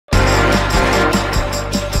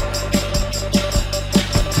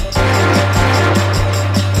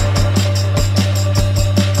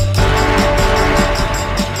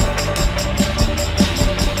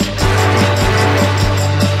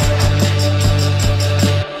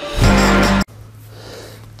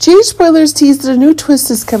Stage spoilers tease that a new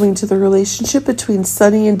twist is coming to the relationship between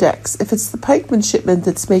Sonny and Dex. If it's the pikeman shipment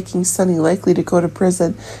that's making Sonny likely to go to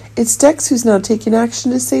prison, it's Dex who's now taking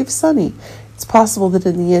action to save Sonny. It's possible that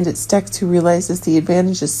in the end it's Dex who realizes the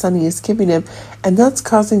advantages Sonny is giving him, and that's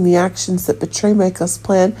causing the actions that betray Michael's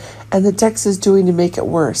plan and that Dex is doing to make it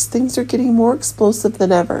worse. Things are getting more explosive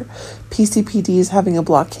than ever. PCPD is having a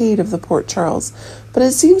blockade of the Port Charles, but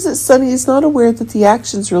it seems that Sonny is not aware that the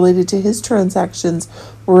actions related to his transactions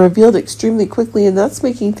were revealed extremely quickly, and that's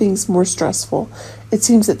making things more stressful. It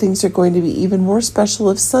seems that things are going to be even more special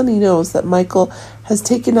if Sonny knows that Michael has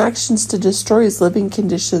taken actions to destroy his living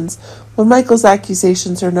conditions when Michael's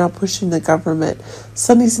accusations are now pushing the government.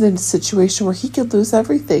 Sonny's in a situation where he could lose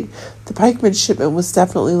everything. The pikeman shipment was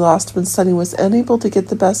definitely lost when Sonny was unable to get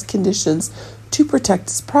the best conditions to protect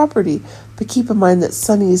his property, but keep in mind that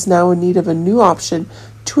Sonny is now in need of a new option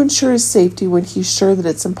to ensure his safety when he's sure that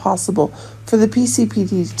it's impossible for the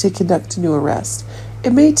PCPD to conduct a new arrest.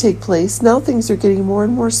 It may take place. Now things are getting more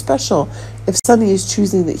and more special if Sonny is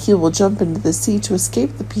choosing that he will jump into the sea to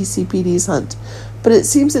escape the PCPD's hunt. But it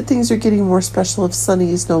seems that things are getting more special if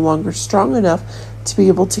Sonny is no longer strong enough to be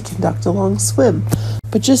able to conduct a long swim.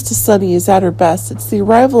 But just as Sonny is at her best, it's the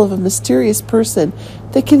arrival of a mysterious person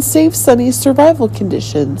that can save Sonny's survival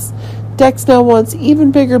conditions. Dex now wants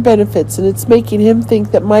even bigger benefits, and it's making him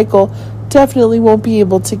think that Michael definitely won't be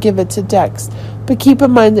able to give it to Dex. But keep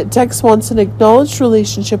in mind that Dex wants an acknowledged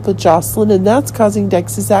relationship with Jocelyn, and that's causing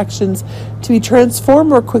Dex's actions to be transformed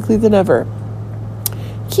more quickly than ever.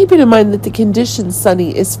 Keeping in mind that the conditions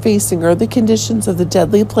Sonny is facing are the conditions of the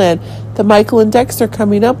deadly plan that Michael and Dex are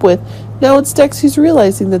coming up with, now it's Dex who's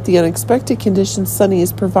realizing that the unexpected conditions Sonny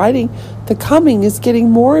is providing, the coming is getting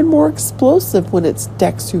more and more explosive when it's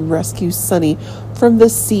Dex who rescues Sonny from the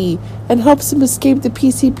sea and helps him escape the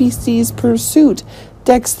PCPD's pursuit.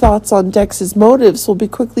 Dex's thoughts on Dex's motives will be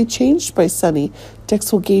quickly changed by Sonny.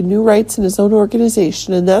 Dex will gain new rights in his own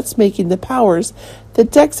organization, and that's making the powers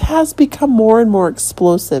that Dex has become more and more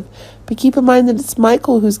explosive. But keep in mind that it's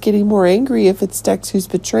Michael who's getting more angry if it's Dex who's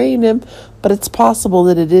betraying him, but it's possible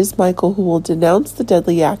that it is Michael who will denounce the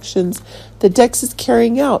deadly actions that Dex is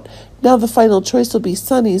carrying out. Now the final choice will be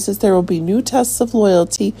Sonny's, as there will be new tests of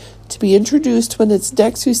loyalty to be introduced when it's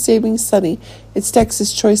Dex who's saving Sonny. It's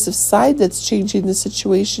Dex's choice of side that's changing. The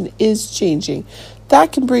situation is changing.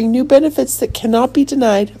 That can bring new benefits that cannot be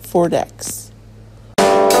denied for Dex.